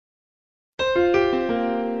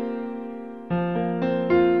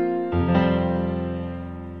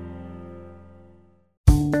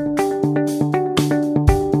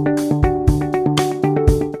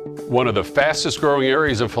One of the fastest growing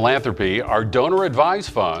areas of philanthropy are donor advised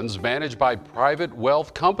funds managed by private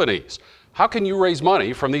wealth companies. How can you raise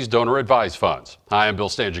money from these donor advised funds? Hi, I'm Bill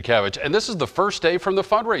Stanczykiewicz, and this is the first day from the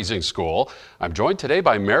fundraising school. I'm joined today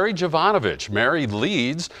by Mary Jovanovic. Mary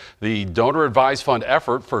leads the donor advised fund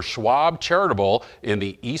effort for Schwab Charitable in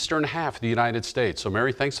the eastern half of the United States. So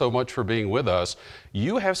Mary, thanks so much for being with us.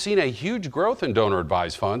 You have seen a huge growth in donor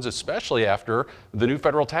advised funds, especially after the new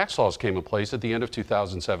federal tax laws came in place at the end of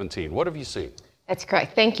 2017. What have you seen? That's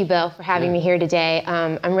correct. Thank you, Bill, for having me here today.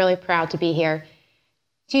 I'm really proud to be here.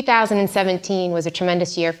 2017 was a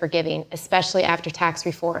tremendous year for giving, especially after tax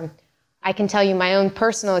reform. I can tell you my own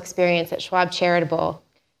personal experience at Schwab Charitable.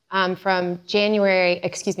 From July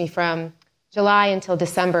until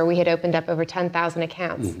December, we had opened up over 10,000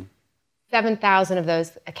 accounts. 7,000 of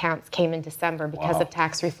those accounts came in December because of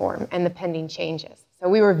tax reform and the pending changes. So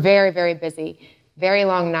we were very, very busy, very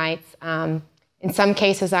long nights. In some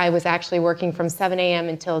cases, I was actually working from 7 a.m.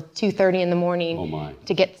 until 2:30 in the morning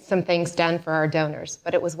to get some things done for our donors,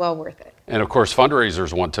 but it was well worth it. And of course,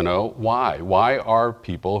 fundraisers want to know why. Why are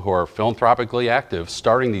people who are philanthropically active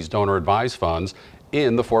starting these donor advised funds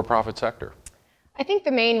in the for-profit sector? I think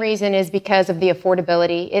the main reason is because of the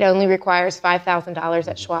affordability. It only requires $5,000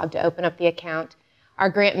 at Schwab to open up the account. Our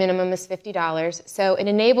grant minimum is $50, so it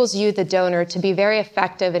enables you, the donor, to be very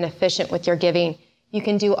effective and efficient with your giving. You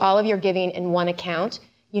can do all of your giving in one account.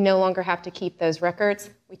 You no longer have to keep those records.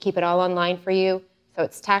 We keep it all online for you. So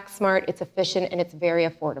it's tax smart, it's efficient, and it's very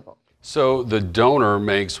affordable. So the donor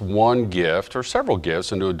makes one gift or several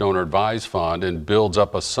gifts into a donor advised fund and builds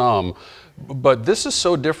up a sum. But this is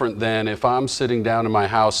so different than if I'm sitting down in my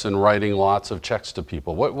house and writing lots of checks to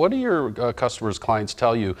people. What do your customers, clients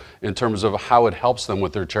tell you in terms of how it helps them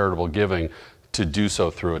with their charitable giving to do so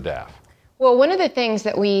through a DAF? Well, one of the things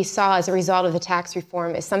that we saw as a result of the tax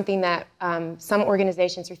reform is something that some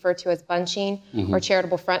organizations refer to as bunching or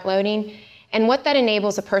charitable front loading. And what that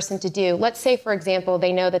enables a person to do, let's say, for example,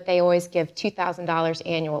 they know that they always give $2,000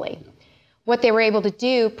 annually. What they were able to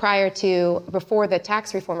do before the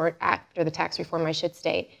tax reform, or after the tax reform, I should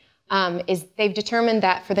state, is they've determined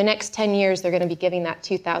that for the next 10 years, they're going to be giving that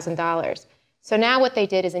 $2,000. So now what they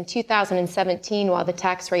did is in 2017, while the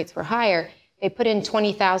tax rates were higher, they put in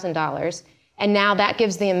 $20,000, and now that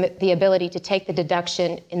gives them the ability to take the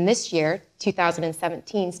deduction in this year,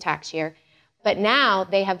 2017's tax year, but now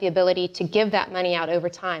they have the ability to give that money out over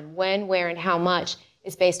time. When, where, and how much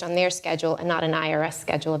is based on their schedule and not an IRS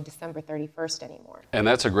schedule of December 31st anymore. And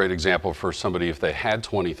that's a great example for somebody if they had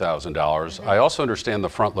 $20,000. I also understand the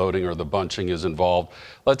front loading or the bunching is involved.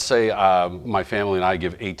 Let's say my family and I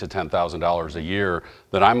give $8,000 to $10,000 a year,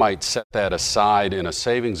 then I might set that aside in a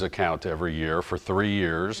savings account every year for 3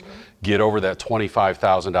 years, get over that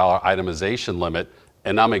 $25,000 itemization limit,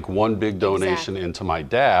 and now make one big donation into my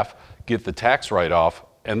DAF, get the tax write-off,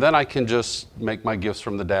 and then I can just make my gifts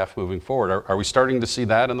from the DAF moving forward. Are we starting to see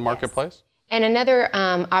that in the marketplace? And another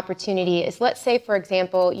opportunity is, let's say, for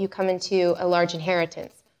example, you come into a large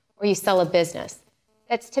inheritance or you sell a business.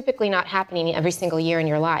 That's typically not happening every single year in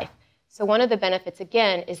your life. So one of the benefits,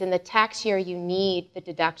 again, is in the tax year you need the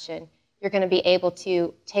deduction. You're going to be able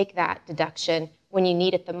to take that deduction when you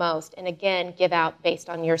need it the most, and again, give out based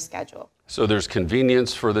on your schedule. So there's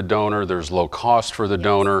convenience for the donor, there's low cost for the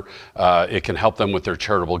donor, it can help them with their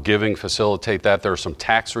charitable giving, facilitate that. There are some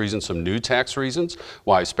tax reasons, some new tax reasons,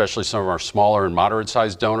 why especially some of our smaller and moderate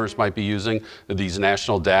sized donors might be using these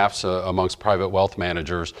national DAFs amongst private wealth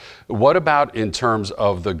managers. What about in terms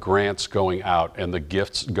of the grants going out and the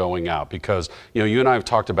gifts going out? Because you and I have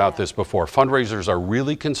talked about this before. Fundraisers are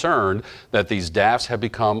really concerned that these DAFs have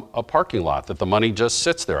become a parking lot, that the money just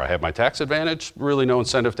sits there. I have my tax advantage, really no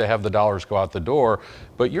incentive to have the dollars go out the door,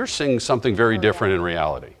 but you're seeing something very different in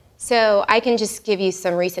reality. So I can just give you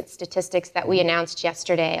some recent statistics that we announced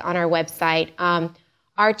yesterday on our website.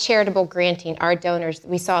 Our charitable granting, our donors,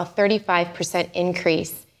 we saw a 35%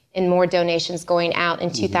 increase in more donations going out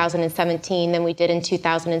in 2017 than we did in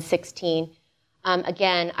 2016.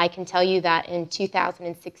 Again, I can tell you that in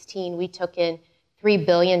 2016 we took in $3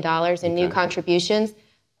 billion in new contributions,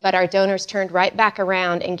 but our donors turned right back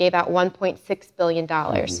around and gave out $1.6 billion.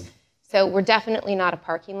 So we're definitely not a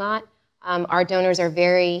parking lot. Our donors are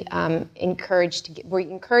very encouraged to give. We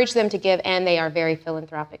encourage them to give, and they are very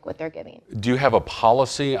philanthropic with their giving. Do you have a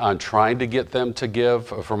policy on trying to get them to give?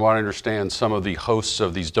 From what I understand, some of the hosts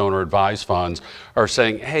of these donor advised funds are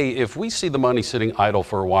saying, hey, if we see the money sitting idle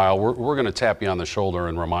for a while, we're going to tap you on the shoulder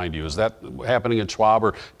and remind you. Is that happening at Schwab,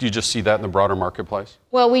 or do you just see that in the broader marketplace?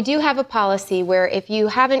 Well, we do have a policy where if you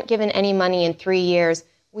haven't given any money in 3 years,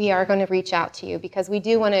 we are going to reach out to you because we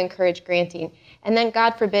do want to encourage granting. And then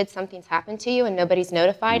God forbid something's happened to you and nobody's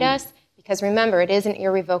notified us, because remember, it is an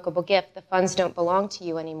irrevocable gift. The funds don't belong to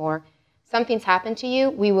you anymore. Something's happened to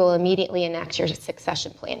you, we will immediately enact your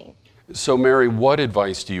succession planning. So Mary, what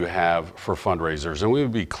advice do you have for fundraisers? And we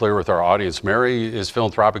would be clear with our audience, Mary is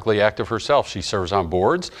philanthropically active herself. She serves on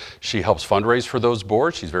boards. She helps fundraise for those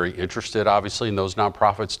boards. She's very interested, obviously, in those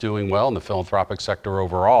nonprofits doing well in the philanthropic sector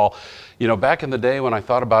overall. You know, back in the day when I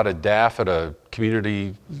thought about a DAF at a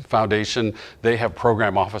community foundation, they have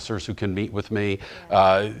program officers who can meet with me.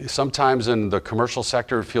 Sometimes in the commercial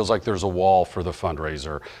sector, it feels like there's a wall for the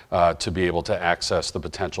fundraiser to be able to access the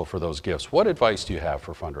potential for those gifts. What advice do you have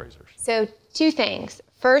for fundraisers? So 2 things.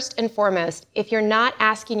 First and foremost, if you're not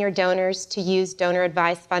asking your donors to use donor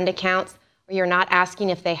advised fund accounts, or you're not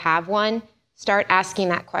asking if they have one, start asking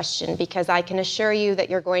that question, because I can assure you that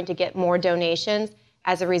you're going to get more donations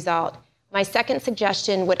as a result. My second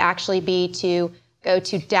suggestion would actually be to go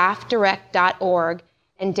to dafdirect.org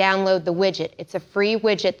and download the widget. It's a free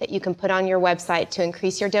widget that you can put on your website to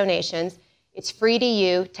increase your donations. It's free to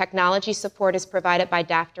you. Technology support is provided by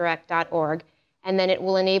dafdirect.org. And then it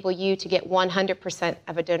will enable you to get 100%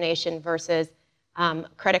 of a donation versus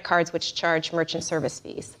credit cards which charge merchant service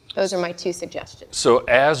fees. Those are my 2 suggestions. So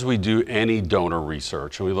as we do any donor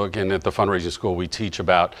research, and we look in at the fundraising school, we teach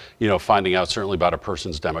about, you know, finding out certainly about a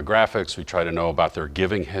person's demographics. We try to know about their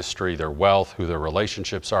giving history, their wealth, who their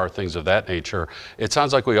relationships are, things of that nature. It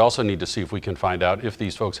sounds like we also need to see if we can find out if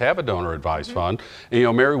these folks have a donor advised fund. And, you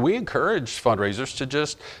know, Mary, we encourage fundraisers to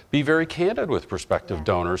just be very candid with prospective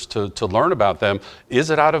donors to learn about them. Is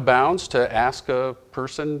it out of bounds to ask a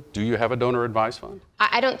person, do you have a donor advised fund?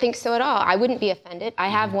 I don't think so at all. I wouldn't be offended. I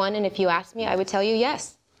have one, and if you asked me, I would tell you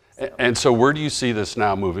yes. And so where do you see this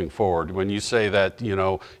now moving forward? When you say that, you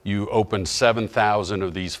know, you opened 7,000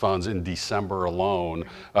 of these funds in December alone,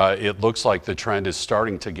 it looks like the trend is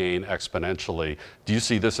starting to gain exponentially. Do you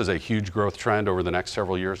see this as a huge growth trend over the next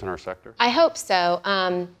several years in our sector? I hope so.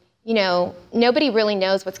 You know, nobody really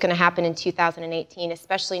knows what's going to happen in 2018,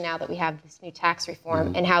 especially now that we have this new tax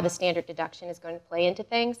reform and how the standard deduction is going to play into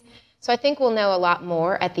things. So I think we'll know a lot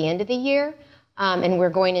more at the end of the year, and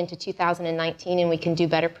we're going into 2019 and we can do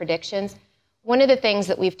better predictions. One of the things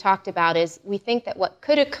that we've talked about is we think that what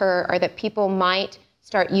could occur are that people might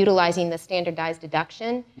start utilizing the standardized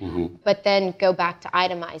deduction, but then go back to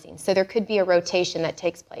itemizing. So there could be a rotation that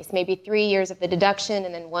takes place, maybe 3 years of the deduction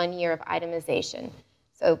and then 1 year of itemization.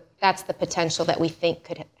 So that's the potential that we think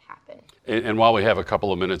could happen. And while we have a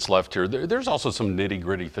couple of minutes left here, there's also some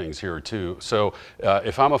nitty-gritty things here too. So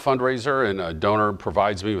if I'm a fundraiser and a donor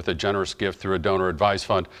provides me with a generous gift through a donor advised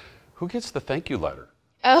fund, who gets the thank you letter?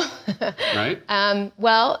 Oh, right?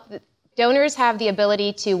 Well, donors have the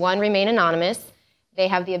ability to, 1, remain anonymous. They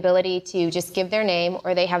have the ability to just give their name,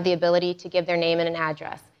 or they have the ability to give their name and an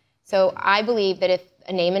address. So I believe that if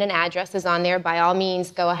a name and an address is on there, by all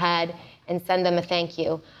means, go ahead and send them a thank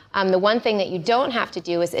you. The one thing that you don't have to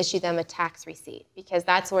do is issue them a tax receipt, because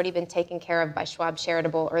that's already been taken care of by Schwab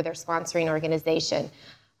Charitable or their sponsoring organization.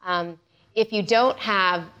 If you don't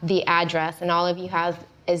have the address and all of you have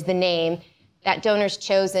is the name, that donor's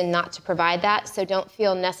chosen not to provide that, so don't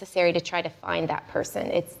feel necessary to try to find that person.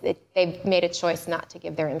 They've made a choice not to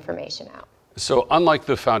give their information out. So unlike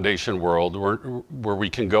the foundation world where we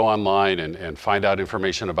can go online and find out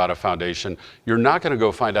information about a foundation, you're not going to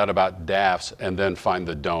go find out about DAFs and then find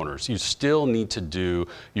the donors. You still need to do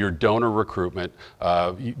your donor recruitment,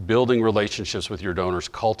 building relationships with your donors,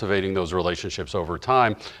 cultivating those relationships over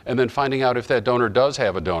time, and then finding out if that donor does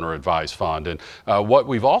have a donor advised fund. And what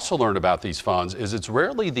we've also learned about these funds is it's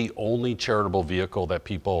rarely the only charitable vehicle that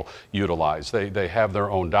people utilize. They have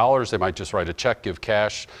their own dollars. They might just write a check, give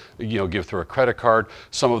cash, give through a credit card.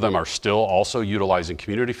 Some of them are still also utilizing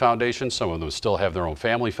community foundations. Some of them still have their own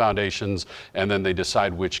family foundations, and then they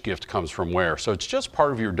decide which gift comes from where. So it's just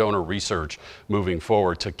part of your donor research moving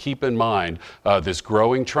forward to keep in mind this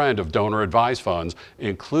growing trend of donor advised funds,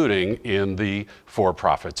 including in the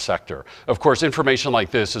for-profit sector. Of course, information like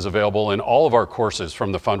this is available in all of our courses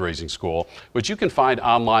from the Fundraising School, which you can find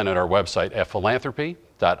online at our website at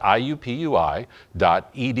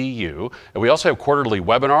philanthropy.iupui.edu. And we also have quarterly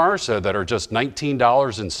webinars that are just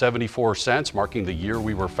 $19.74, marking the year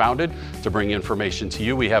we were founded to bring information to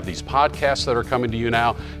you. We have these podcasts that are coming to you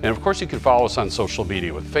now. And of course, you can follow us on social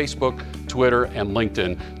media with Facebook, Twitter, and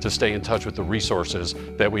LinkedIn to stay in touch with the resources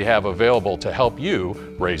that we have available to help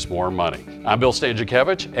you raise more money. I'm Bill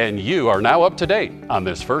Stanczykiewicz, and you are now up to date on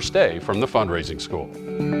this first day from the Fundraising School.